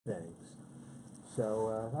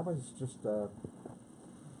So that was just a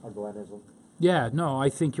Glenism. Yeah, no, I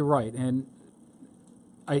think you're right. And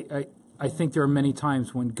I think there are many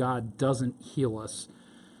times when God doesn't heal us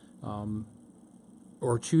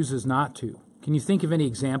or chooses not to. Can you think of any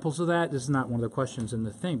examples of that? This is not one of the questions in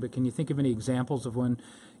the thing, but can you think of any examples of when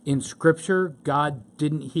in Scripture God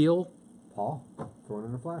didn't heal? Paul, thorn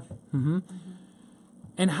in the flesh.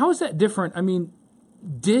 And how is that different? I mean,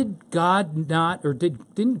 did God not, or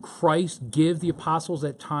didn't Christ give the apostles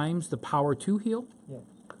at times the power to heal? Yeah,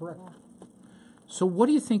 correct. So what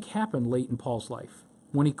do you think happened late in Paul's life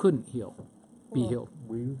when he couldn't be healed?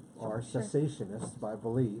 We are cessationists by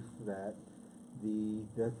belief that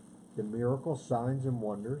the miracle signs and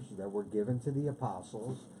wonders that were given to the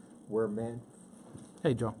apostles were meant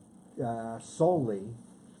Hey, Joe. solely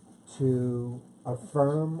to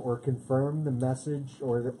affirm or confirm the message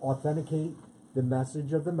or authenticate the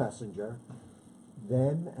message of the messenger.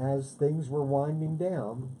 Then, as things were winding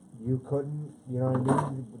down, you couldn't, you know what I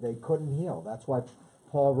mean? They couldn't heal. That's why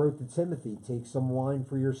Paul wrote to Timothy, take some wine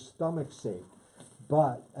for your stomach's sake.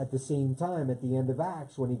 But at the same time, at the end of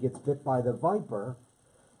Acts, when he gets bit by the viper,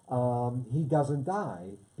 he doesn't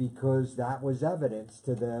die because that was evidence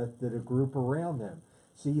to the group around him.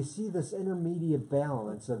 So you see this intermediate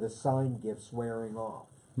balance of the sign gifts wearing off.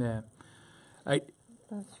 Yeah.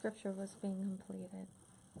 The scripture was being completed.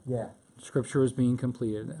 Yeah. Scripture is being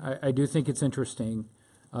completed. I do think it's interesting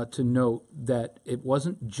to note that it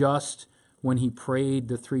wasn't just when he prayed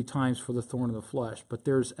the 3 times for the thorn of the flesh, but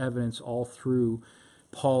there's evidence all through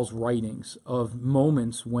Paul's writings of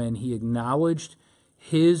moments when he acknowledged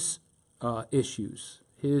his issues,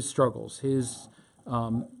 his struggles, his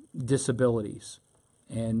disabilities,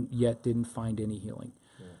 and yet didn't find any healing.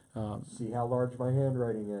 See how large my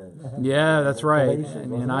handwriting is. Yeah, that's right. Galatians,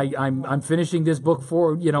 And wasn't it? I'm finishing this book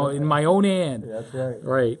in my own hand. That's right.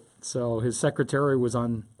 Right. So his secretary was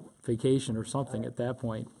on vacation or something at that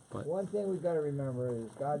point. But One thing we've got to remember is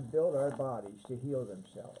God built our bodies to heal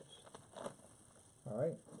themselves. All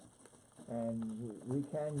right? And we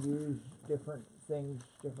can use different things,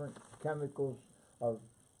 different chemicals of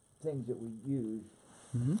things that we use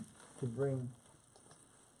to bring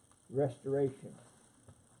restoration.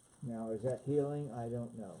 Now, is that healing? I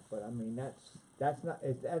don't know. But I mean, that's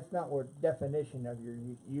not what definition of you're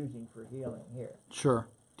using for healing here. sure.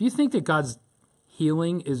 Do you think that God's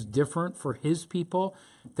healing is different for his people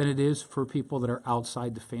than it is for people that are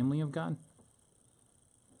outside the family of God?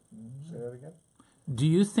 Say that again? Do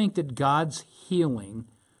you think that God's healing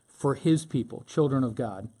for his people, children of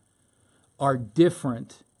God,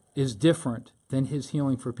 is different than his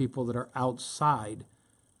healing for people that are outside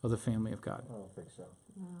of the family of God? I don't think so.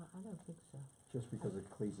 No, I don't think so. Just because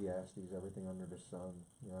Ecclesiastes, everything under the sun,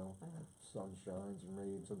 you know, sun shines and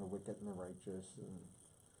rains on the wicked and the righteous. And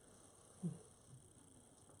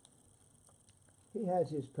He has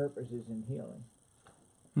his purposes in healing.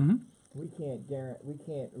 Mm-hmm. We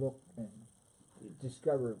can't look and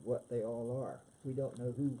discover what they all are. We don't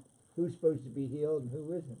know who's supposed to be healed and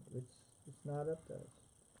who isn't. It's not up to us.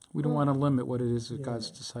 We don't want to limit what it is that Yeah.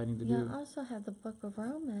 God's deciding to You do. also have the book of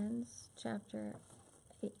Romans, chapter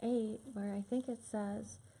 8, where I think it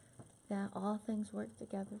says that all things work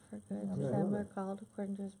together for good to them who are called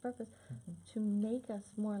according to his purpose, to make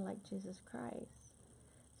us more like Jesus Christ.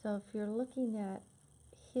 So if you're looking at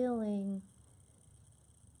healing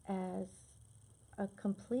as a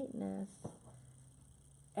completeness,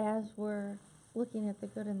 as we're looking at the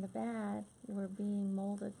good and the bad, we're being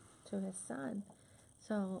molded to his son.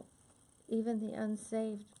 So even the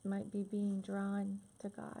unsaved might be being drawn to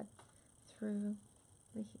God through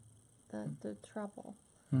the trouble.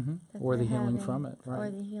 Mm-hmm. that Or the they're healing having, from it, Or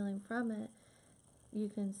right? the healing from it. You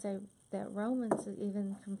can say that Romans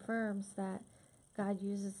even confirms that God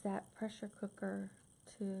uses that pressure cooker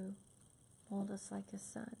to mold us like his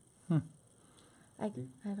son. I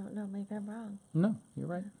don't know, maybe I'm wrong. No, you're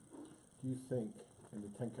right. Do you think in the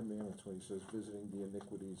Ten Commandments when he says visiting the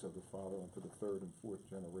iniquities of the father unto the 3rd and 4th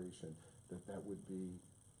generation, that would be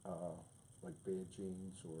like bad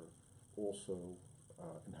genes or also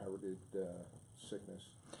inherited sickness?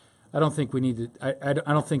 I don't think we need to. I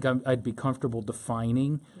don't think I'd be comfortable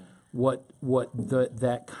defining what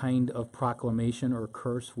that kind of proclamation or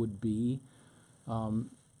curse would be.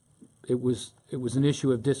 It was an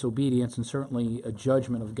issue of disobedience and certainly a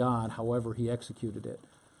judgment of God. However, he executed it.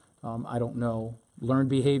 I don't know. Learned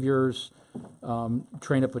behaviors,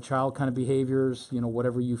 train up a child kind of behaviors.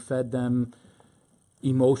 Whatever you fed them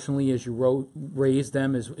emotionally as you raise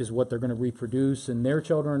them is what they're going to reproduce. And their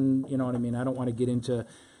children, you know what I mean? I don't want to get into,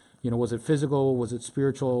 was it physical? Was it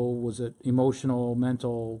spiritual? Was it emotional,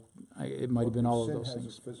 mental? It might have been all of those Sin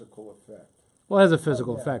things. has a physical effect. Well, it has a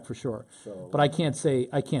physical yeah. effect for sure. So. But I can't say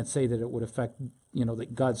that it would affect,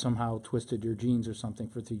 that God somehow twisted your genes or something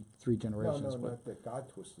for three No, generations. no, but not that God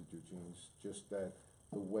twisted your genes, just that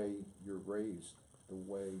the way you're raised, the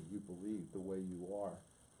way you believe, the way you are.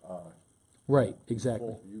 Right,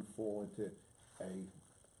 exactly. You fall into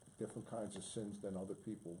different kinds of sins than other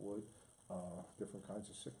people would, different kinds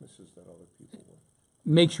of sicknesses that other people would.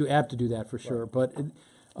 Makes you apt to do that for sure. Right.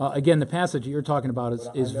 But again, the passage that you're talking about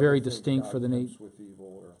But I is never very think distinct God for the tempts nation. with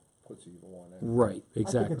evil or puts evil on anyone. Right, I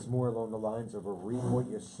exactly. think it's more along the lines of a reap what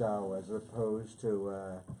you sow as opposed to,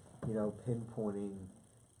 pinpointing,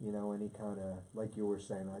 any kind of, like you were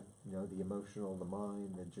saying, the emotional, the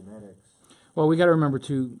mind, the genetics. Well, we got to remember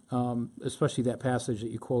too, especially that passage that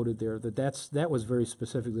you quoted there, that was very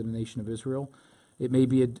specific to the nation of Israel. It may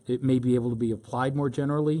be able to be applied more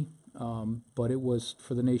generally, but it was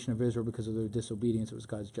for the nation of Israel because of their disobedience. It was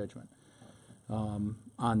God's judgment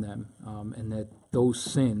on them, and that those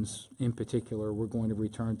sins in particular were going to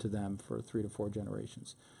return to them for 3 to 4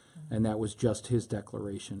 generations, and that was just His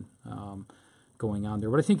declaration going on there.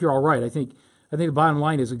 But I think you're all right. I think the bottom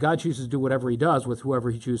line is that God chooses to do whatever He does with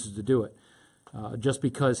whoever He chooses to do it. Just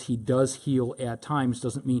because He does heal at times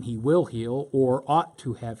doesn't mean He will heal or ought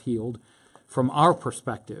to have healed from our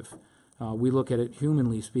perspective. We look at it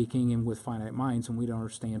humanly speaking and with finite minds, and we don't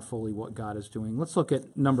understand fully what God is doing. Let's look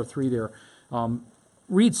at number 3 there.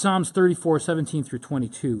 Read Psalms 34, 17 through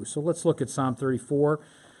 22. So let's look at Psalm 34,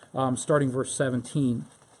 starting verse 17.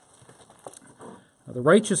 The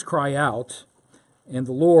righteous cry out, and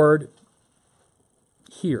the Lord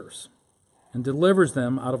hears and delivers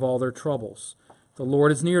them out of all their troubles. The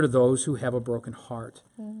Lord is near to those who have a broken heart,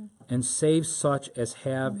 and saves such as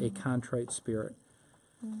have a contrite spirit.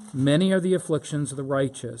 Many are the afflictions of the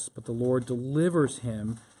righteous, but the Lord delivers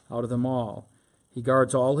him out of them all. He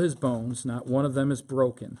guards all his bones, not one of them is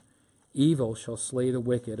broken. Evil shall slay the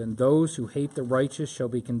wicked, and those who hate the righteous shall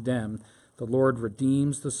be condemned. The Lord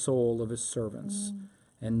redeems the soul of his servants,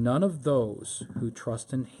 and none of those who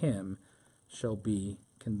trust in him shall be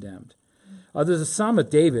condemned. There's a Psalm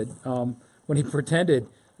of David when he pretended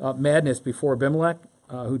madness before Abimelech,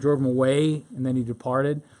 who drove him away, and then he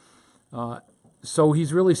departed. So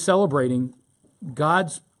he's really celebrating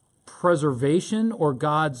God's preservation or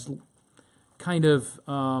God's kind of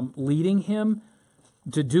leading him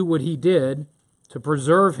to do what he did to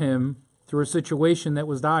preserve him through a situation that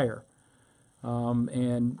was dire.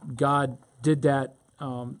 And God did that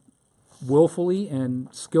willfully and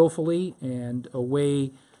skillfully, and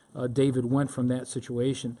away David went from that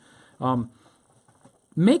situation.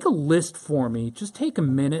 Make a list for me. Just take a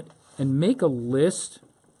minute and make a list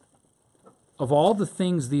of all the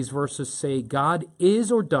things these verses say God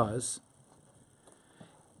is or does,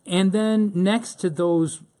 and then next to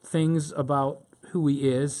those things about who he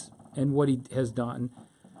is and what he has done,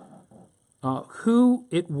 who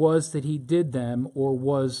it was that he did them or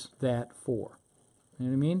was that for. You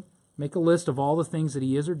know what I mean? Make a list of all the things that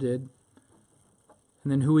he is or did,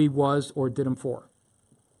 and then who he was or did them for.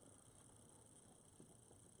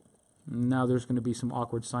 Now there's going to be some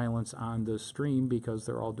awkward silence on the stream because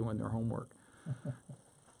they're all doing their homework.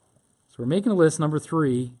 So we're making a list, number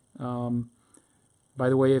 3. By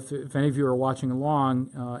the way, if any of you are watching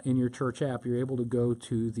along in your church app, you're able to go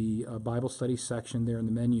to the Bible study section there in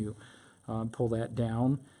the menu, pull that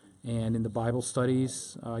down, and in the Bible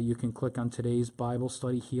studies, you can click on today's Bible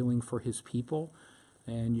study, Healing for His People,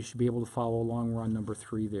 and you should be able to follow along. We're on number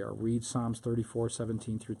 3 there. Read Psalms 34,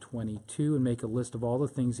 17 through 22, and make a list of all the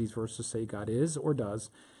things these verses say God is or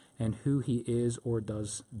does, and who he is or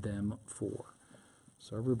does them for.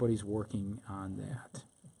 So everybody's working on that.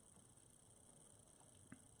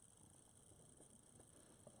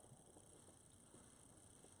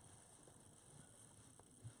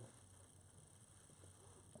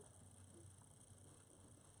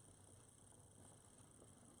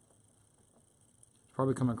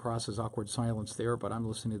 Probably coming across as awkward silence there, but I'm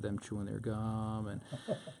listening to them chewing their gum and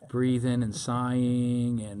breathing and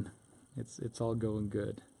sighing, and it's all going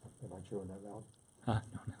good. Am I chewing that loud?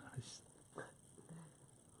 No.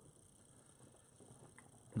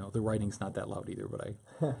 No, the writing's not that loud either, but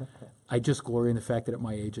I just glory in the fact that at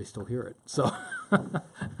my age I still hear it. So I'm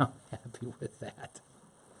happy with that.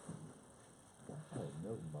 I have a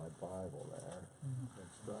note in my Bible there.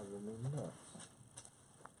 That's driving me nuts.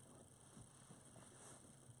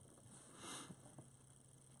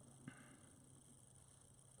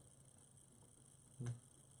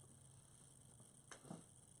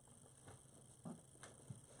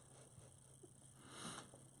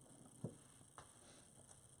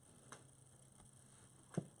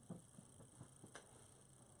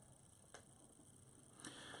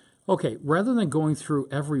 Okay, rather than going through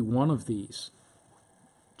every one of these,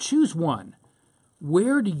 choose one.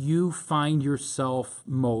 Where do you find yourself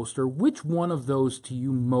most, or which one of those do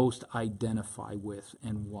you most identify with,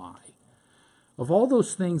 and why? Of all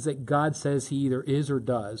those things that God says he either is or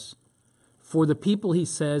does, for the people he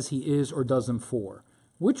says he is or does them for,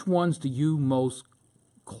 which ones do you most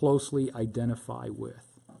closely identify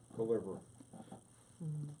with? Deliver,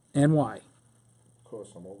 And why?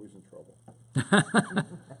 because I'm always in trouble.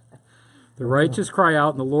 The righteous cry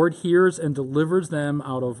out, and the Lord hears and delivers them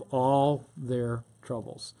out of all their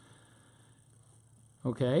troubles.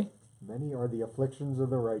 Okay? Many are the afflictions of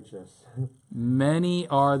the righteous. Many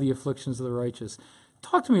are the afflictions of the righteous.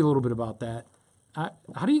 Talk to me a little bit about that.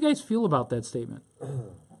 How do you guys feel about that statement?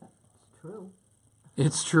 True.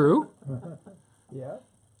 It's true? Yeah.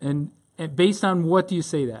 And based on what do you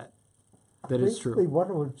say that it's Basically, true? what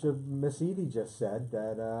Miss Edie just said,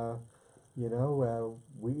 that,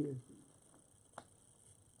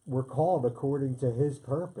 we're called according to his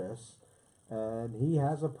purpose, and he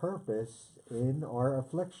has a purpose in our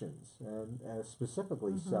afflictions, and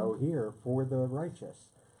specifically so here for the righteous,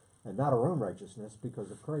 and not our own righteousness,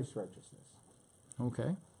 because of Christ's righteousness.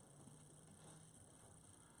 Okay.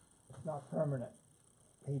 It's not permanent.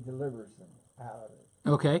 He delivers them out of it.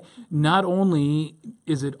 Okay. Not only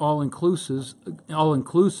is it all inclusive,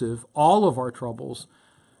 all of our troubles,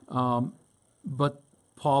 but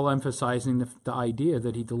Paul emphasizing the idea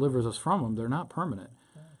that he delivers us from them. They're not permanent.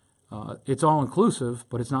 It's all inclusive,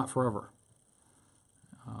 but it's not forever.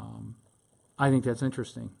 I think that's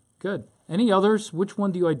interesting. Good. Any others? Which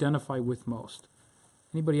one do you identify with most?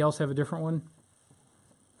 Anybody else have a different one?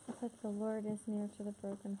 It's like the Lord is near to the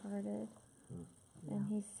brokenhearted, and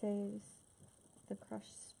he saves the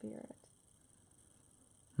crushed spirit.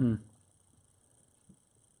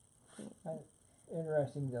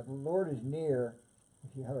 Interesting that the Lord is near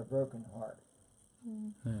if you have a broken heart.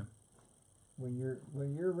 Yeah. When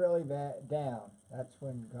you're really down, that's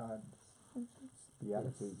when God The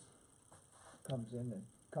attitudes. comes in and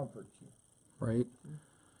comforts you. Right?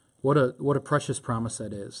 What a precious promise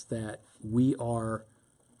that is, that we are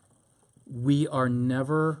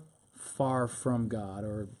never far from God,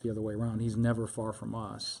 or the other way around, he's never far from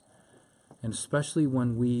us. And especially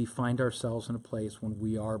when we find ourselves in a place when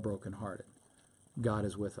we are brokenhearted, God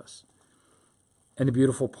is with us. And the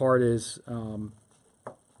beautiful part is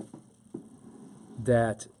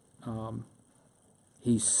that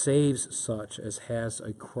he saves such as has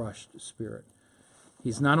a crushed spirit.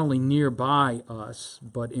 He's not only nearby us,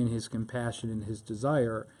 but in his compassion and his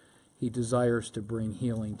desire, he desires to bring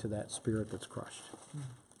healing to that spirit that's crushed.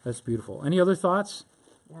 That's beautiful. Any other thoughts?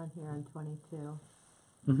 Down here on 22.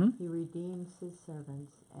 Mm-hmm. He redeems his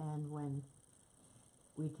servants, and when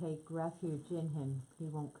we take refuge in him, he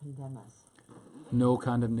won't condemn us. No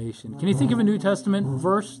condemnation. Can you think of a New Testament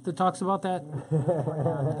verse that talks about that? For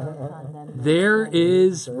now, no condemnation. There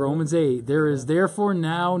is, Romans 8, there is therefore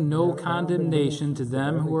now no condemnation to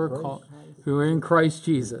them who are called, who are in Christ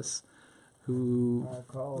Jesus, who We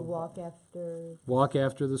Called walk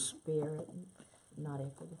after the spirit, not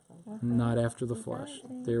after the flesh. not after the You got flesh. it,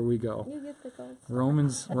 Jane. There we go. You get the gold star.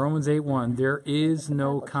 Romans 8:1. There is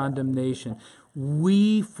no condemnation.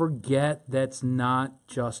 We forget that's not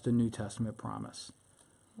just a New Testament promise.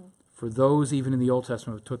 For those even in the Old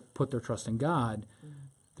Testament who put their trust in God,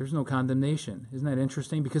 there's no condemnation. Isn't that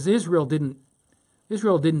interesting? Because Israel didn't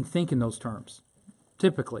think in those terms.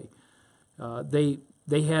 Typically,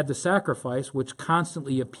 they had the sacrifice which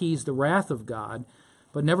constantly appeased the wrath of God,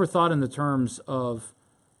 but never thought in the terms of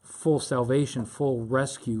full salvation, full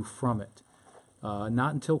rescue from it.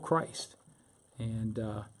 Not until Christ. And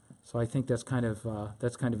so I think that's kind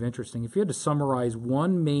of interesting. If you had to summarize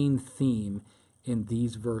one main theme in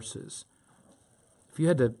these verses, if you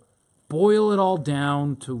had to boil it all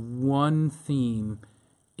down to one theme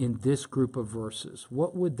in this group of verses,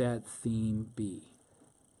 what would that theme be?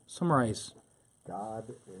 Summarize.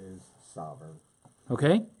 God is sovereign.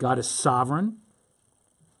 Okay? God is sovereign.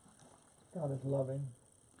 God is loving.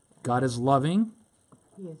 God is loving.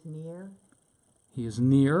 He is near. He is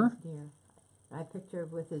near. Near. I picture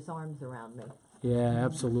with his arms around me. Yeah,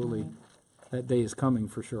 absolutely. That day is coming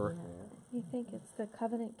for sure. You think it's the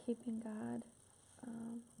covenant-keeping God?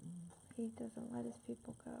 He doesn't let his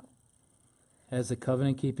people go. As a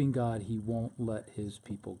covenant-keeping God, he won't let his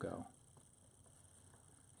people go.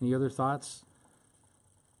 Any other thoughts?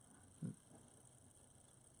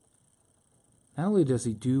 Not only does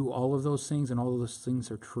he do all of those things, and all of those things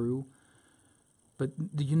are true,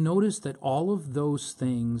 but do you notice that all of those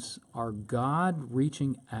things are God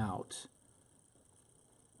reaching out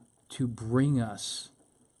to bring us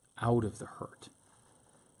out of the hurt?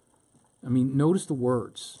 I mean, notice the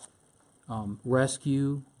words.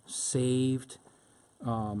 Rescue, saved,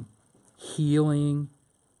 healing,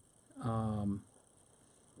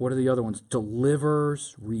 what are the other ones?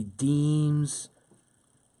 Delivers, redeems,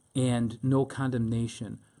 and no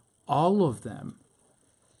condemnation. All of them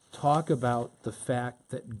talk about the fact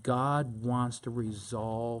that God wants to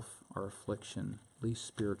resolve our affliction, at least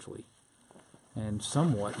spiritually, and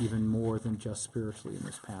somewhat even more than just spiritually in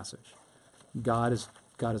this passage. God is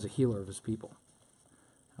a healer of his people,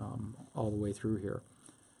 all the way through here.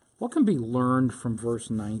 What can be learned from verse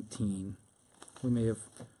 19? We may have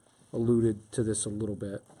alluded to this a little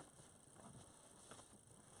bit.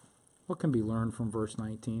 What can be learned from verse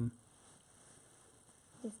 19?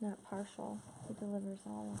 He's not partial. He delivers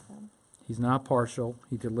all of them. He's not partial.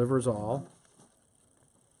 He delivers all.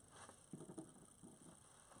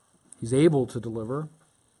 He's able to deliver.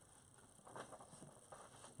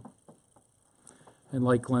 And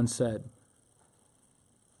like Glenn said,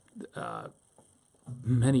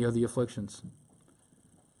 many are the afflictions.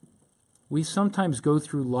 We sometimes go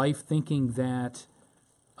through life thinking that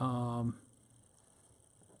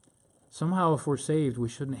somehow if we're saved, we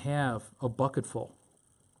shouldn't have a bucketful.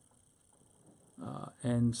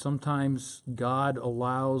 And sometimes God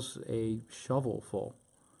allows a shovel full,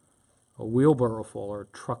 a wheelbarrow full, or a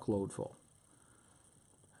truckload full.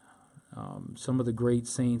 Some of the great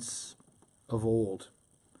saints of old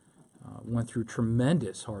went through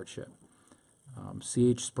tremendous hardship.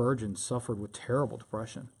 C.H. Spurgeon suffered with terrible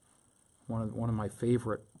depression. One of my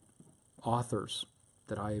favorite authors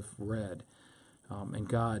that I've read. And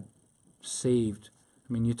God saved.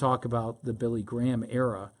 I mean, you talk about the Billy Graham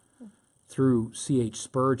era. Through C.H.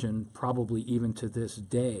 Spurgeon, probably even to this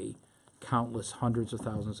day, countless hundreds of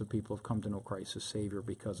thousands of people have come to know Christ as Savior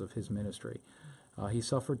because of his ministry. He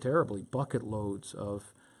suffered terribly, bucket loads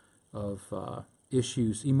of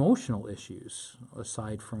issues, emotional issues,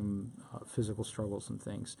 aside from physical struggles and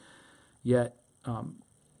things. Yet,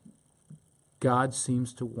 God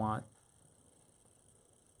seems to want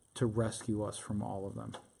to rescue us from all of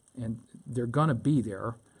them. And they're going to be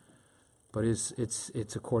there, but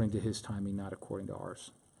it's according to his timing, not according to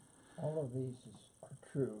ours. All of these are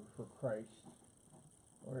true for Christ,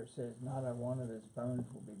 where it says, not a one of his bones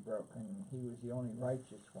will be broken. He was the only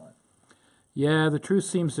righteous one. Yeah, the truth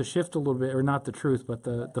seems to shift a little bit, or not the truth, but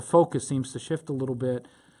the focus seems to shift a little bit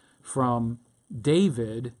from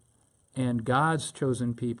David and God's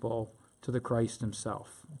chosen people to the Christ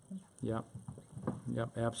himself. Yep,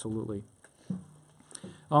 absolutely.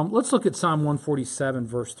 Let's look at Psalm 147,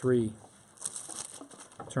 verse 3.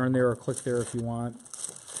 Turn there or click there if you want.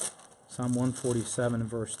 Psalm 147 and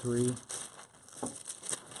verse 3.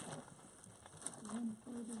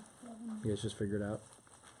 You guys just figured it out?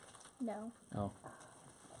 No. Oh.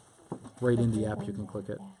 Right in the app, you can click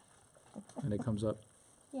it, and it comes up.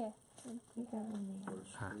 Yeah. You got one there. Verse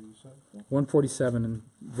 3, you said? 147 and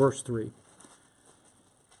verse 3.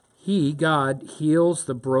 He, God, heals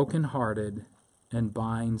the brokenhearted and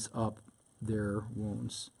binds up their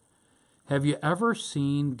wounds. Have you ever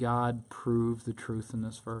seen God prove the truth in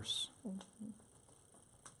this verse?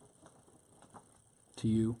 To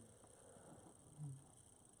you?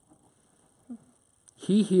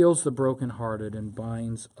 He heals the brokenhearted and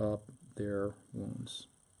binds up their wounds.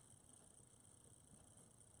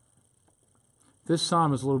 This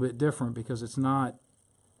psalm is a little bit different because it's not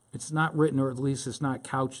written, or at least it's not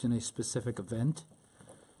couched in a specific event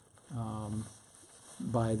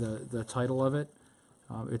by the title of it.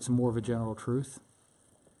 It's more of a general truth.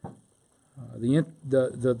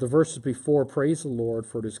 The verses before, praise the Lord,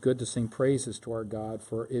 for it is good to sing praises to our God,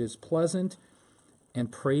 for it is pleasant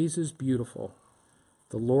and praise is beautiful.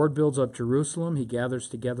 The Lord builds up Jerusalem. He gathers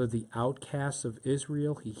together the outcasts of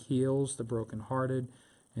Israel. He heals the brokenhearted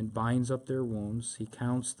and binds up their wounds. He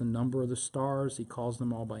counts the number of the stars. He calls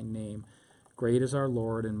them all by name. Great is our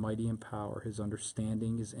Lord and mighty in power. His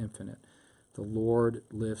understanding is infinite. The Lord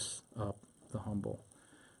lifts up the humble.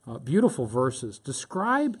 Beautiful verses.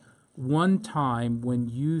 Describe one time when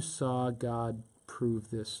you saw God prove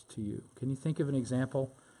this to you. Can you think of an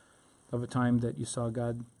example of a time that you saw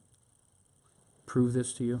God prove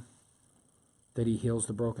this to you? That he heals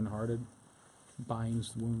the brokenhearted,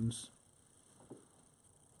 binds wounds.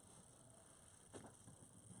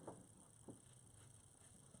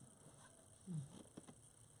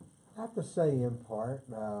 I have to say, in part,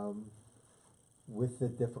 with the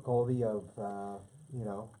difficulty of,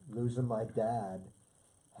 losing my dad,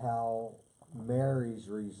 how Mary's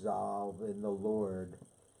resolve in the Lord,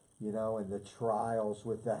 and the trials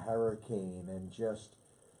with the hurricane, and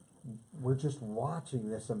we're just watching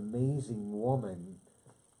this amazing woman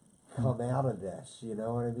come out of this. You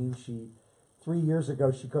know what I mean? 3 years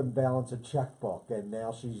ago, she couldn't balance a checkbook, and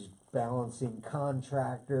now she's balancing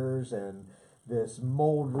contractors and this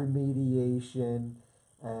mold remediation,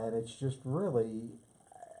 and it's just really,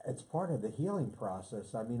 it's part of the healing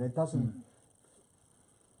process. I mean, it doesn't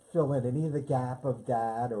fill in any of the gap of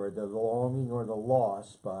dad or the longing or the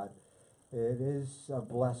loss, but it is a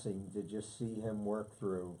blessing to just see him work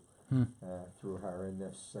through her in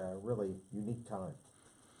this really unique time.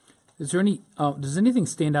 Is there any? Does anything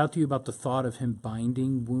stand out to you about the thought of him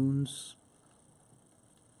binding wounds?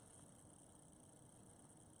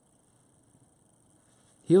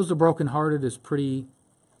 Heals the brokenhearted is pretty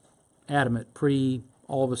adamant, pretty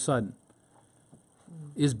all of a sudden.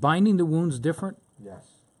 Is binding the wounds different? Yes.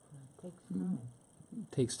 Takes time.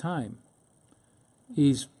 Takes time.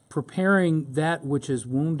 He's preparing that which has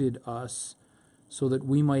wounded us so that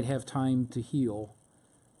we might have time to heal.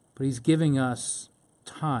 But he's giving us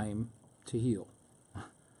time to heal.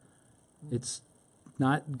 It's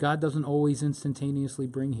not, God doesn't always instantaneously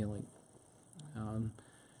bring healing.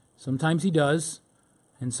 Sometimes he does,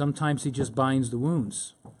 and sometimes he just binds the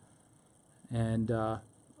wounds and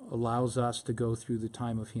allows us to go through the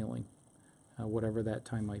time of healing, whatever that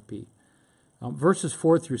time might be. Verses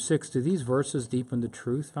 4 through 6, do these verses deepen the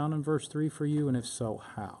truth found in verse 3 for you, and if so,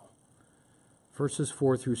 how? Verses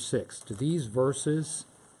 4 through 6, do these verses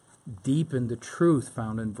deepen the truth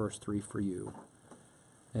found in verse 3 for you,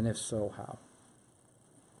 and if so, how?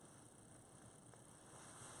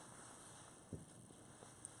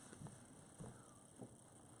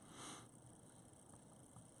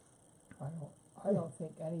 I don't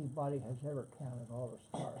think anybody has ever counted all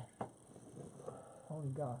the stars. Only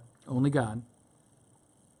God. Only God.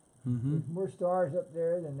 Mm-hmm. There's more stars up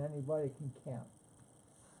there than anybody can count.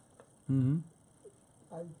 Mm-hmm.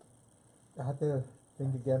 I had to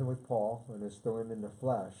think again with Paul and his thorn in the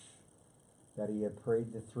flesh, that he had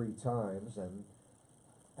prayed the 3 times, and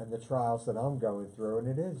the trials that I'm going through, and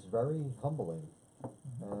it is very humbling.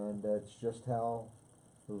 And it's just how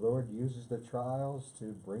the Lord uses the trials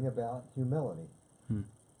to bring about humility.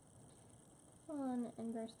 Well,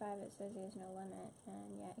 in verse 5 it says he has no limit,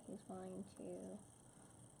 and yet he's willing to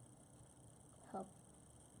help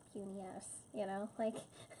puny us, you know? Like,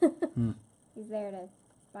 he's there to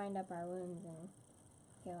bind up our wounds and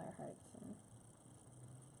heal our hearts. And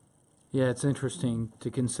Yeah, it's interesting to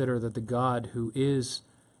consider that the God who is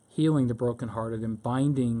healing the brokenhearted and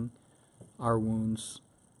binding our wounds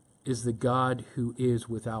is the God who is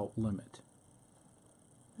without limit.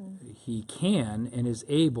 He can and is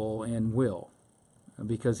able and will,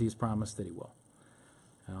 because he's promised that he will.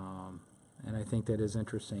 And I think that is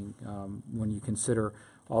interesting when you consider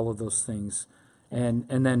all of those things. And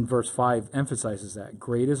then verse 5 emphasizes that.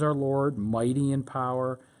 Great is our Lord, mighty in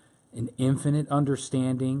power, and infinite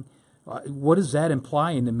understanding. What does that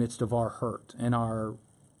imply in the midst of our hurt and our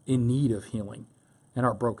in need of healing and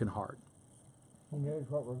our broken heart? He knows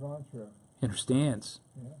what we're going through. He understands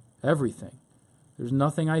Yeah. everything. There's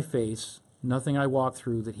nothing I face, nothing I walk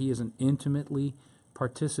through that he isn't intimately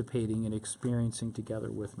participating and experiencing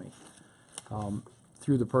together with me.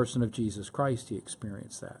 Through the person of Jesus Christ, he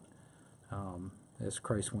experienced that, as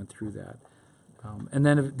Christ went through that. And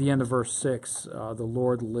then at the end of verse 6, the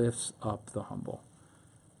Lord lifts up the humble.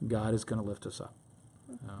 God is going to lift us up.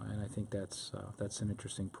 And I think that's an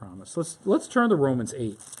interesting promise. Let's turn to Romans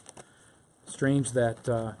 8. Strange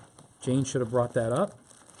that Jane should have brought that up.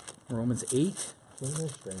 Romans 8. There's no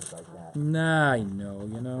strings like that. Nah, I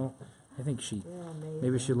know. I think she Yeah,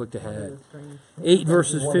 maybe she looked One of ahead. the strange- 8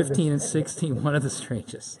 verses 15 and 16, one of the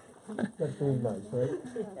strangest. That's really nice,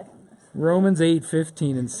 right? Romans 8,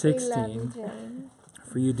 15 and we love 16. you, Jane.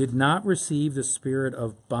 For you did not receive the spirit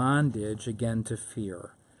of bondage again to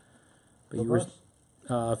fear. But What you were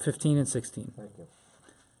verse? 15 and 16. Thank you.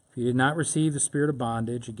 For you did not receive the spirit of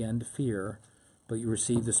bondage again to fear, but you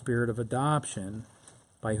received the spirit of adoption,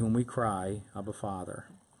 by whom we cry, Abba, Father.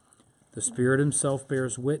 The Spirit himself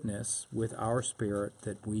bears witness with our spirit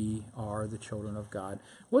that we are the children of God.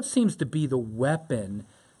 What seems to be the weapon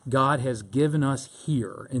God has given us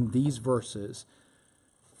here in these verses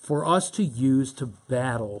for us to use to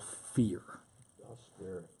battle fear? Oh,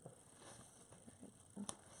 Spirit.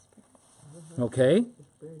 Okay? The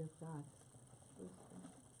Spirit of God.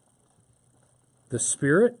 The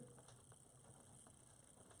Spirit.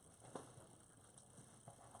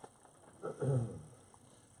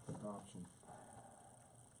 Adoption.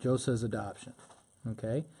 Joe says adoption.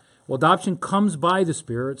 Okay? Well, adoption comes by the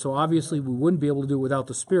Spirit, so obviously we wouldn't be able to do it without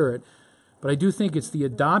the Spirit, but I do think it's the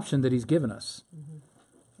adoption that he's given us.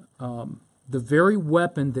 the very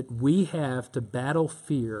weapon that we have to battle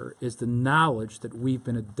fear is the knowledge that we've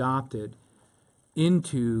been adopted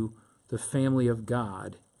into the family of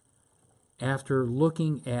God after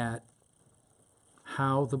looking at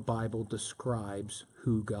how the Bible describes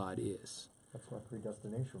who God is. That's my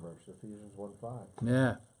predestination verse, Ephesians 1:5.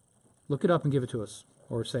 Yeah. Look it up and give it to us,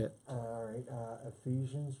 or say it. All right,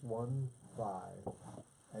 Ephesians 1:5,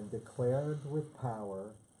 and declared with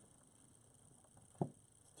power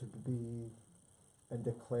to be, and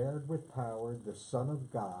declared with power the Son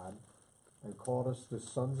of God, and called us the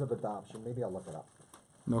sons of adoption. Maybe I'll look it up.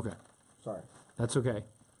 Okay. Sorry. That's okay.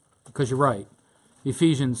 Because you're right.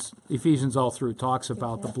 Ephesians all through talks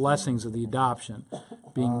about the blessings of the adoption,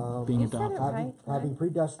 being You said adopted. it right. Having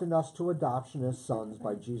predestined us to adoption as sons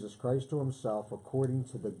by Jesus Christ to himself, according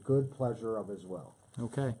to the good pleasure of his will.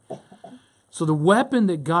 Okay. So the weapon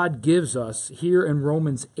that God gives us here in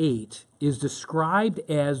Romans 8 is described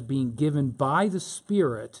as being given by the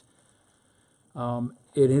Spirit. And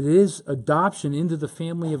it is adoption into the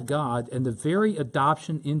family of God, and the very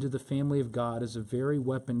adoption into the family of God is the very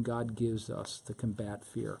weapon God gives us to combat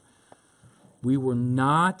fear. We were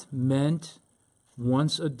not meant,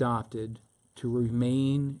 once adopted, to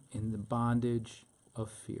remain in the bondage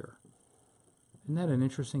of fear. Isn't that an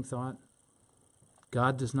interesting thought?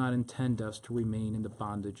 God does not intend us to remain in the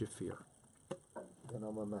bondage of fear. Then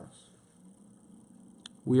I'm a mess.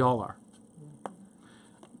 We all are.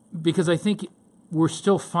 Because I think we're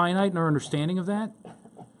still finite in our understanding of that.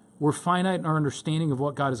 We're finite in our understanding of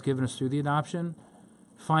what God has given us through the adoption,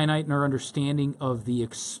 finite in our understanding of the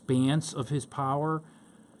expanse of his power,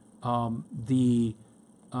 the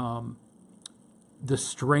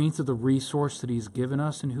strength of the resource that he's given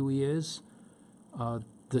us and who he is,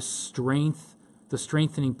 the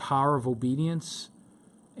strengthening power of obedience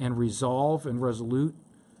and resolve and resolute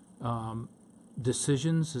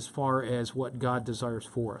decisions as far as what God desires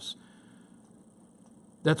for us.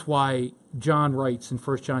 That's why John writes in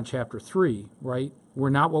 1 John chapter 3, right?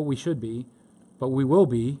 We're not what we should be, but we will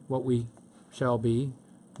be what we shall be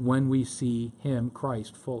when we see him,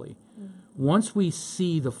 Christ, fully. Once we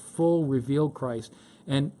see the full revealed Christ,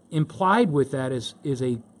 and implied with that is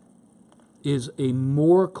a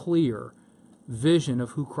more clear vision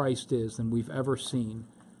of who Christ is than we've ever seen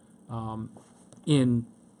in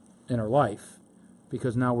our life,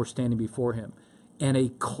 because now we're standing before him, and a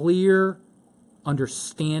clear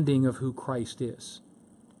understanding of who Christ is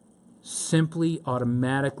simply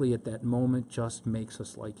automatically at that moment just makes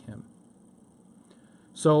us like him.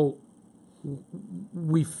 So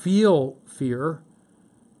we feel fear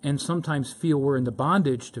and sometimes feel we're in the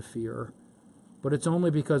bondage to fear, but it's only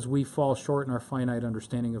because we fall short in our finite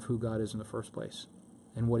understanding of who God is in the first place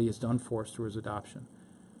and what he has done for us through his adoption.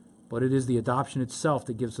 But it is the adoption itself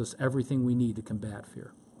that gives us everything we need to combat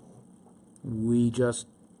fear. We just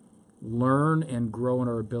learn and grow in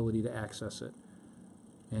our ability to access it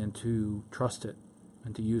and to trust it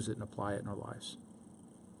and to use it and apply it in our lives.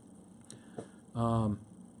 How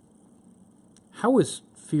is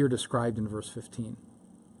fear described in verse 15?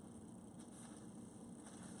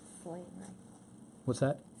 Slavery. What's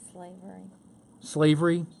that? Slavery.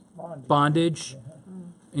 Slavery, bondage,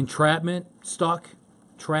 entrapment, stuck,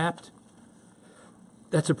 trapped.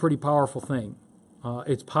 That's a pretty powerful thing.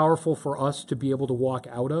 It's powerful for us to be able to walk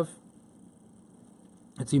out of.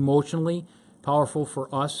 It's emotionally powerful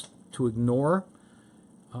for us to ignore.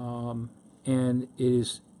 And it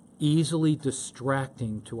is easily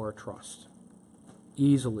distracting to our trust.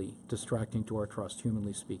 Easily distracting to our trust,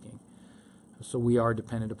 humanly speaking. So we are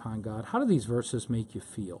dependent upon God. How do these verses make you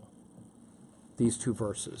feel? These two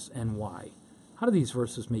verses, and why? How do these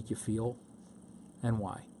verses make you feel, and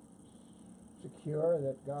why? Secure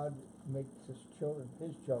that God makes his children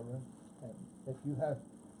his children, and if you have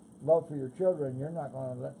love for your children, you're not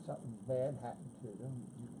going to let something bad happen to them.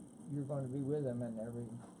 You're going to be with them, and every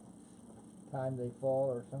time they fall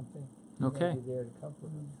or something, you're Okay. going to be there to comfort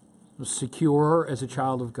them. Secure as a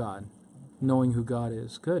child of God, knowing who God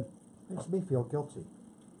is. Good. Makes me feel guilty,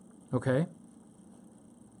 Okay.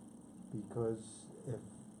 because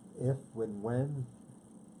when,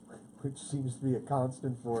 which seems to be a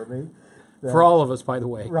constant for me. that- For all of us, by the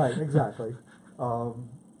way. Right, exactly.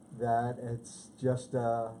 That it's just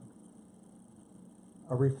a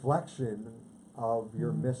reflection of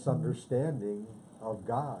your misunderstanding of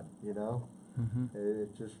God, you know? Mm-hmm.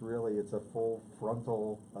 It just really, it's a full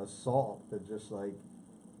frontal assault that just like,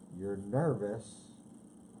 you're nervous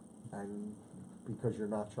and because you're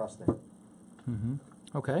not trusting. Mm-hmm.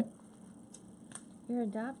 Okay. You're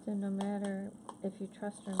adopted no matter if you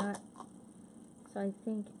trust or not. So I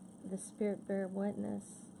think the Spirit bear witness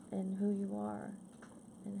in who you are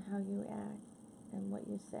and how you act and what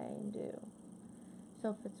you say and do. So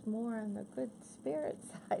if it's more on the good spirit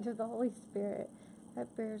side of the Holy Spirit,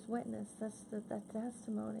 that bears witness. That's the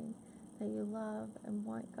testimony that you love and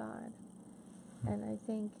want God. And I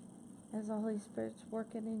think as the Holy Spirit's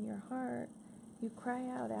working in your heart, you cry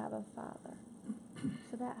out, Abba, Father.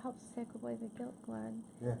 So that helps take away the guilt, Glenn.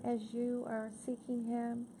 Yeah. As you are seeking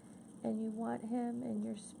Him and you want Him and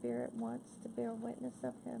your spirit wants to bear witness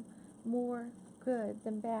of Him, more good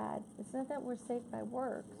than bad. It's not that we're saved by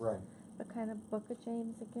works, Right. but kind of Book of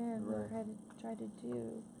James again, we Right. try to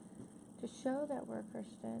do to show that we're a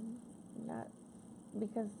Christian, not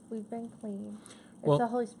because we've been clean. It's Well, the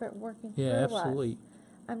Holy Spirit working Yeah, through absolutely. us.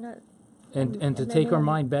 I'm not. And to then take our in-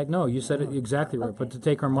 mind back, no, you said it exactly right, but Okay. to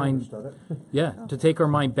take our I mind, understood it. yeah, to take our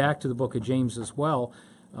mind back to the book of James as well,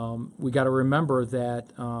 we got to remember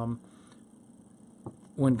that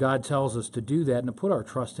when God tells us to do that and to put our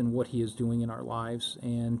trust in what He is doing in our lives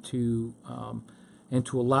and to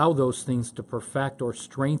allow those things to perfect or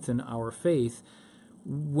strengthen our faith,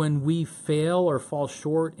 when we fail or fall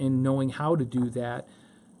short in knowing how to do that,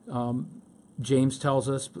 James tells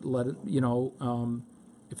us,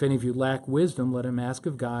 if any of you lack wisdom, let him ask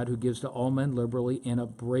of God, who gives to all men liberally and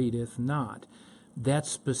upbraideth not.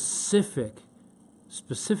 That's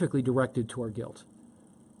specifically directed to our guilt.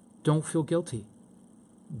 Don't feel guilty.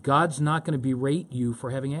 God's not going to berate you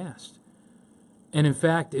for having asked. And in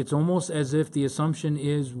fact, it's almost as if the assumption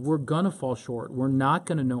is we're going to fall short. We're not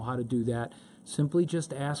going to know how to do that. Simply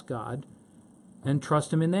just ask God and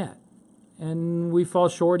trust Him in that. And we fall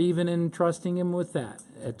short even in trusting Him with that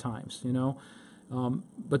at times,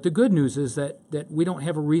 But the good news is that we don't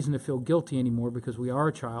have a reason to feel guilty anymore because we are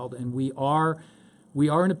a child and we are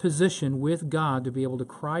in a position with God to be able to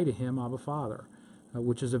cry to Him, Abba, Father,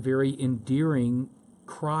 which is a very endearing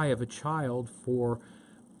cry of a child for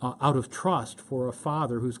out of trust for a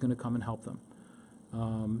father who's going to come and help them.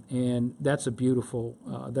 And that's a beautiful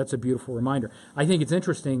reminder. I think it's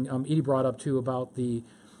interesting. Edie brought up too about the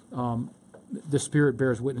Spirit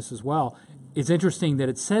bears witness as well. It's interesting that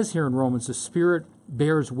it says here in Romans, the Spirit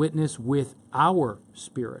bears witness with our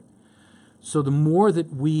spirit. So the more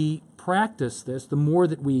that we practice this, the more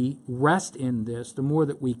that we rest in this, the more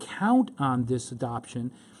that we count on this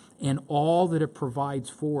adoption and all that it provides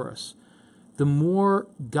for us, the more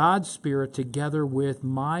God's Spirit together with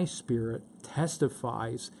my spirit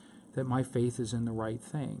testifies that my faith is in the right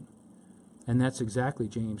thing. And that's exactly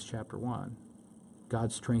James chapter 1.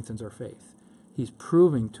 God strengthens our faith. He's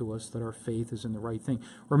proving to us that our faith is in the right thing.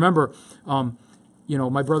 Remember,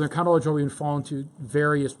 my brother in college, we've been falling to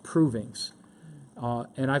various provings.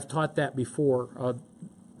 And I've taught that before.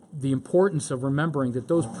 The importance of remembering that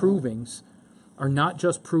those provings are not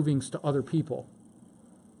just provings to other people,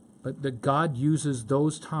 but that God uses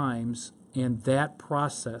those times and that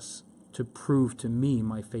process to prove to me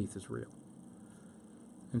my faith is real.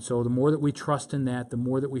 And so the more that we trust in that, the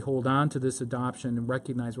more that we hold on to this adoption and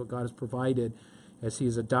recognize what God has provided as He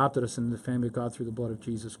has adopted us into the family of God through the blood of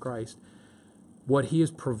Jesus Christ, what He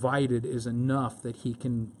has provided is enough that He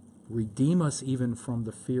can redeem us even from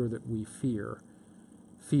the fear that we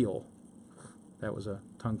feel. That was a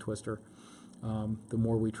tongue twister. The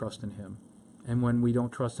more we trust in Him. And when we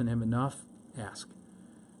don't trust in Him enough, ask.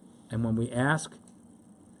 And when we ask,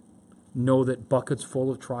 know that buckets full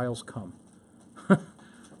of trials come.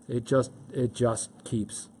 It just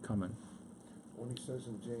keeps coming. When he says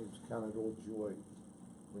in James, count it all joy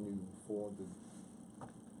when you fall into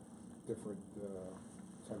different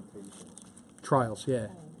temptations. Trials, yeah.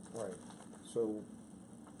 Right. So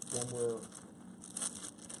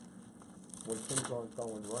when things aren't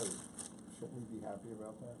going right, shouldn't we be happy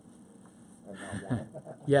about that? And not whine?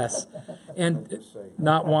 Yes. And Just say,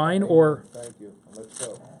 not whine or, thank you, let's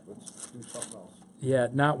go. Let's do something else. yeah,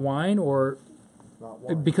 not whine or, Not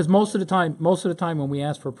whine. because most of the time when we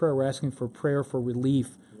ask for prayer, we're asking for prayer for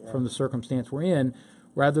relief from the circumstance we're in,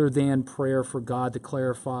 rather than prayer for God to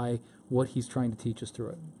clarify what He's trying to teach us through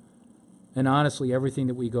it. And honestly, everything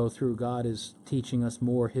that we go through, God is teaching us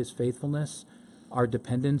more His faithfulness, our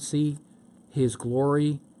dependency, His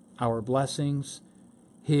glory, our blessings,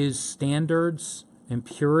 His standards and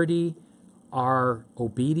purity, our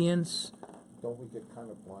obedience. Don't we get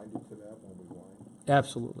kind of blinded to that when we whine?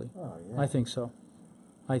 Absolutely. Oh, yeah. I think so.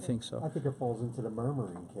 I think it falls into the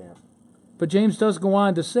murmuring camp. But James does go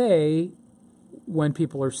on to say, when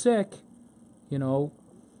people are sick,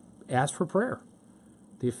 ask for prayer.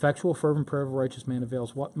 The effectual, fervent prayer of a righteous man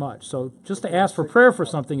avails what much. So just to ask for prayer for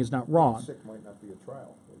something is not wrong. Sick might not be a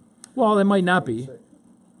trial. Well, it might not be, Sick.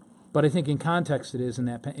 but I think in context it is in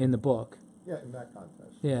the book. Yeah, in that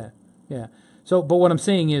context. Yeah. Yeah. So, but what I'm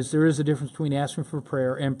saying is there is a difference between asking for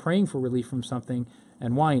prayer and praying for relief from something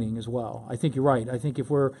and whining as well. I think you're right. I think if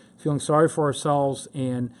we're feeling sorry for ourselves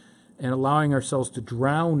and allowing ourselves to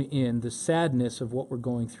drown in the sadness of what we're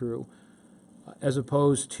going through, as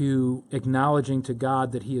opposed to acknowledging to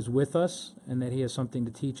God that He is with us and that He has something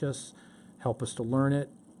to teach us, help us to learn it,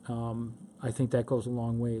 I think that goes a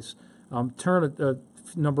long ways. Turn a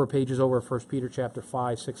number of pages over, 1 Peter chapter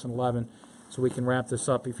 5, 6, and 11, so we can wrap this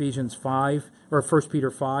up. Ephesians 5, or 1 Peter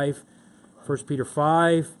 5, 1 Peter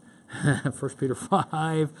 5, 1 Peter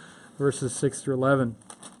 5, verses 6 through 11.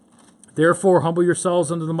 Therefore, humble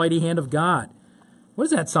yourselves under the mighty hand of God. What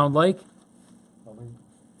does that sound like?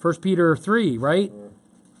 1 Peter 3, right?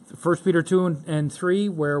 1 Peter 2 and 3,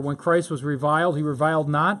 where when Christ was reviled, He reviled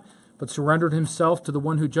not, but surrendered Himself to the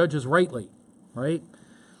one who judges rightly, right?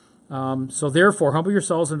 So therefore, humble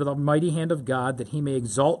yourselves under the mighty hand of God, that He may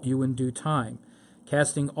exalt you in due time,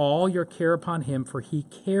 casting all your care upon Him, for He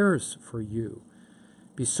cares for you.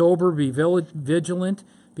 Be sober, be vigilant,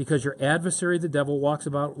 because your adversary the devil walks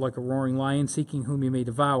about like a roaring lion, seeking whom he may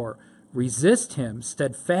devour. Resist him,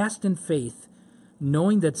 steadfast in faith,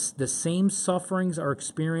 knowing that the same sufferings are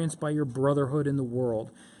experienced by your brotherhood in the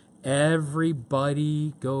world.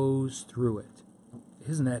 Everybody goes through it.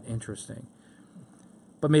 Isn't that interesting?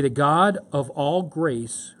 But may the God of all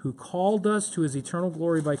grace, who called us to His eternal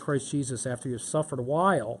glory by Christ Jesus, after you have suffered a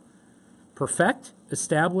while, perfect,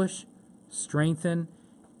 establish, strengthen,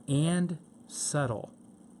 and settle.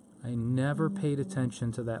 I never paid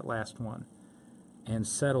attention to that last one. And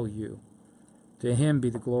settle you. To Him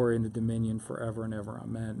be the glory and the dominion forever and ever.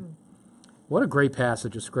 Amen. What a great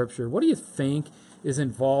passage of Scripture. What do you think is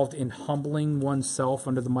involved in humbling oneself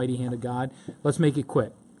under the mighty hand of God? Let's make it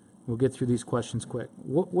quick. We'll get through these questions quick.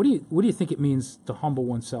 What do you think it means to humble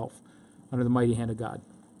oneself under the mighty hand of God?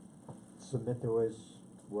 Submit to His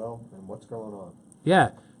will and what's going on.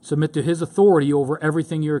 Yeah, submit to His authority over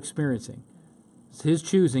everything you're experiencing. It's His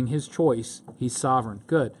choosing, His choice. He's sovereign.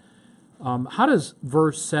 Good. How does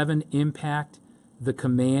verse 7 impact the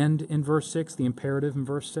command in verse 6, the imperative in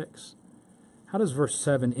verse 6? How does verse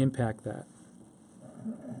 7 impact that?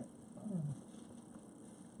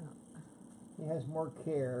 He has more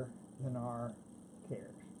care than our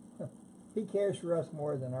cares. He cares for us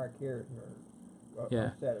more than our cares are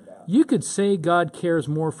said about. You could say God cares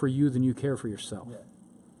more for you than you care for yourself. Yeah.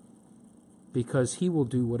 Because He will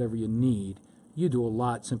do whatever you need. You do a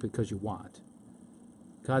lot simply because you want.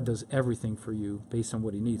 God does everything for you based on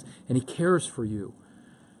what He needs. And He cares for you.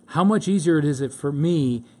 How much easier is it for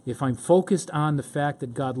me if I'm focused on the fact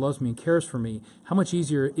that God loves me and cares for me? How much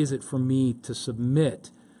easier is it for me to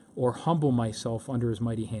submit or humble myself under His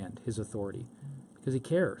mighty hand, His authority? Because He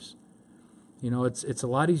cares. You know, it's a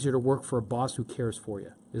lot easier to work for a boss who cares for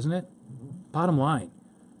you, isn't it? Bottom line,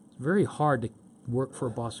 it's very hard to work for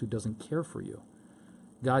a boss who doesn't care for you.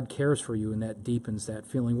 God cares for you, and that deepens that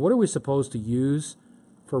feeling. What are we supposed to use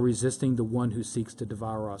for resisting the one who seeks to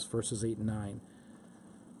devour us? Verses 8 and 9.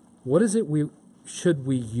 What is it should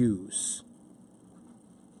we use?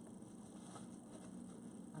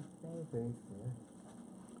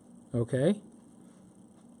 Okay.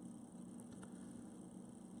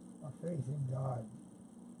 Our faith in God.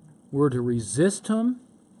 We're to resist Him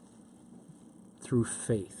through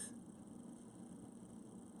faith.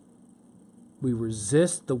 We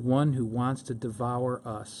resist the one who wants to devour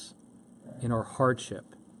us in our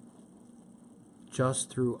hardship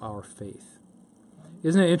just through our faith.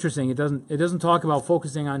 Isn't it interesting? It doesn't talk about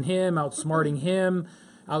focusing on Him, outsmarting Him,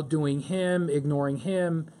 outdoing Him, ignoring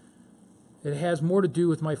Him. It has more to do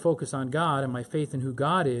with my focus on God and my faith in who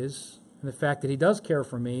God is, and the fact that He does care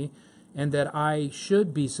for me, and that I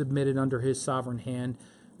should be submitted under His sovereign hand,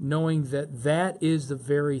 knowing that that is the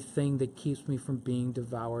very thing that keeps me from being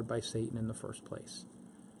devoured by Satan in the first place.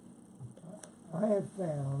 I have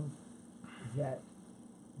found that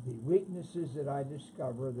the weaknesses that I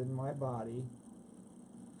discovered in my body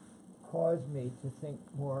cause me to think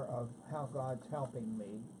more of how God's helping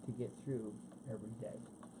me to get through every day.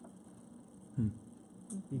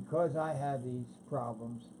 Because I have these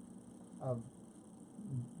problems of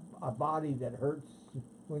a body that hurts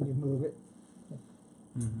when you move it.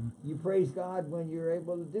 You praise God when you're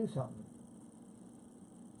able to do something.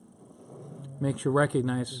 Makes you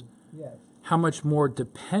recognize Yes. how much more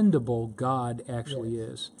dependable God actually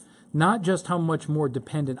is. Not just how much more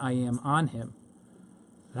dependent I am on Him,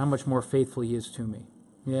 but how much more faithful He is to me.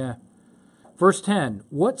 Yeah. Verse 10,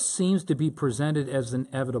 what seems to be presented as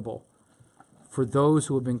inevitable for those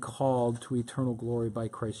who have been called to eternal glory by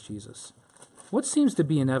Christ Jesus? What seems to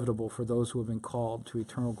be inevitable for those who have been called to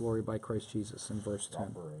eternal glory by Christ Jesus in verse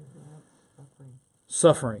 10? Suffering.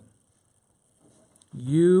 Suffering.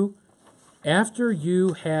 after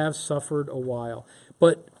you have suffered a while.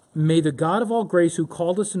 But may the God of all grace, who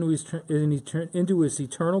called us into his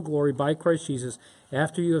eternal glory by Christ Jesus,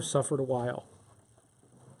 after you have suffered a while.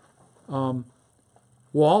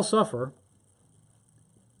 We'll all suffer.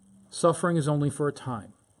 Suffering is only for a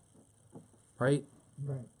time. Right?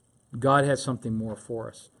 Right. God has something more for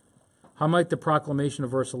us. How might the proclamation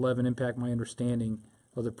of verse 11 impact my understanding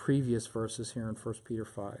of the previous verses here in 1 Peter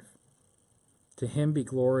 5? To him be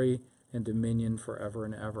glory and dominion forever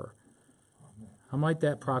and ever. How might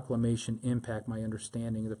that proclamation impact my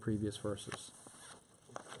understanding of the previous verses?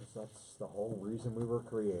 Because that's the whole reason we were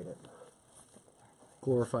created.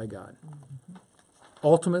 Glorify God.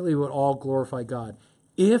 Ultimately, we would all glorify God.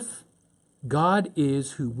 If God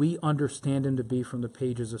is who we understand him to be from the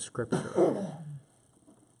pages of Scripture,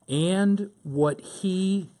 and what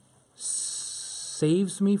he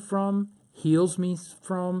saves me from, heals me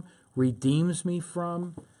from, redeems me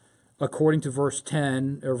from, according to verse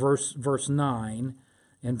 10 or verse 9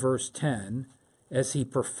 and verse 10, as he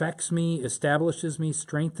perfects me, establishes me,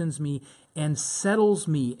 strengthens me, and settles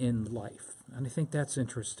me in life. And I think that's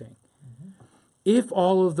interesting. If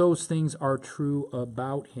all of those things are true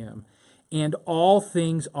about him, and all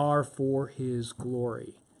things are for his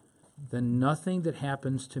glory, then nothing that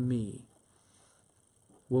happens to me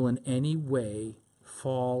will in any way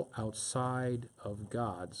fall outside of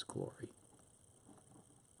God's glory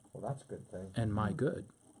Well, that's a good thing. and my good.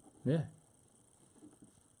 Yeah.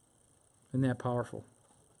 Isn't that powerful?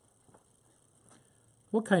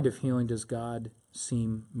 What kind of healing does God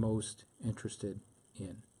seem most interested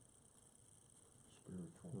in?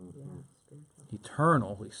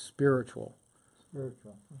 Eternal, spiritual.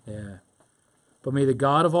 Spiritual. Yeah. But may the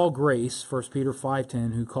God of all grace, 1 Peter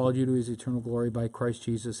 5:10, who called you to his eternal glory by Christ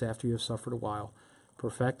Jesus after you have suffered a while,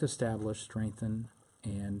 perfect, establish, strengthen,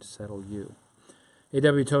 and settle you.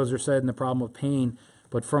 A.W. Tozer said in The Problem of Pain,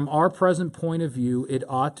 but from our present point of view, it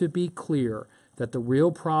ought to be clear that the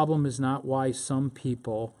real problem is not why some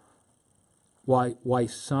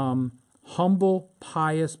humble,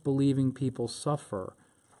 pious, believing people suffer,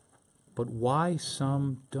 but why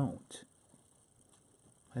some don't.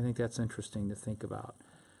 I think that's interesting to think about.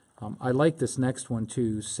 I like this next one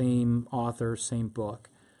too, same author, same book.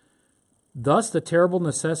 Thus the terrible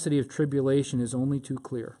necessity of tribulation is only too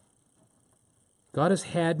clear. God has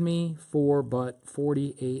had me for but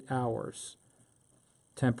 48 hours,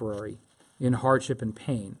 temporary, in hardship and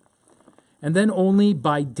pain, and then only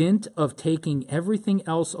by dint of taking everything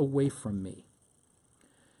else away from me.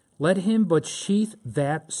 Let him but sheath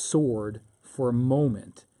that sword for a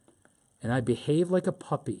moment, and I behave like a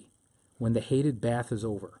puppy when the hated bath is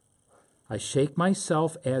over. I shake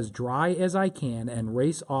myself as dry as I can and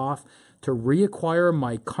race off to reacquire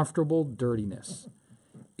my comfortable dirtiness.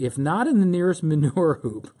 If not in the nearest manure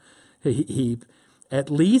heap, at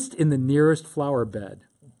least in the nearest flower bed.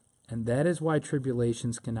 And that is why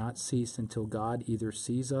tribulations cannot cease until God either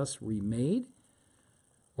sees us remade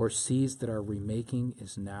or sees that our remaking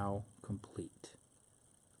is now complete.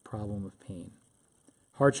 Problem of pain.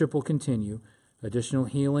 Hardship will continue. Additional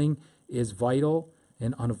healing is vital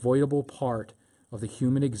and unavoidable part of the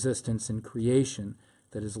human existence in creation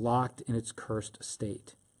that is locked in its cursed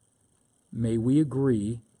state. May we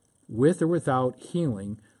agree, with or without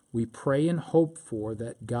healing, we pray and hope for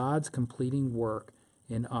that God's completing work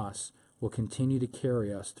in us will continue to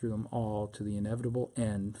carry us through them all to the inevitable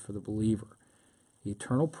end for the believer.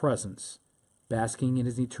 Eternal presence, basking in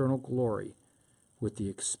his eternal glory, with the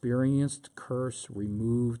experienced curse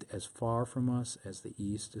removed as far from us as the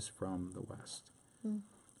east is from the west.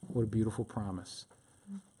 What a beautiful promise.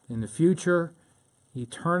 In the future,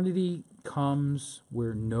 eternity comes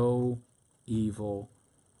where no evil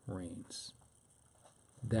reigns.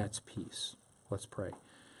 That's peace. Let's pray.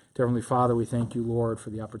 Dear Heavenly Father, we thank you, Lord,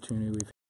 for the opportunity we've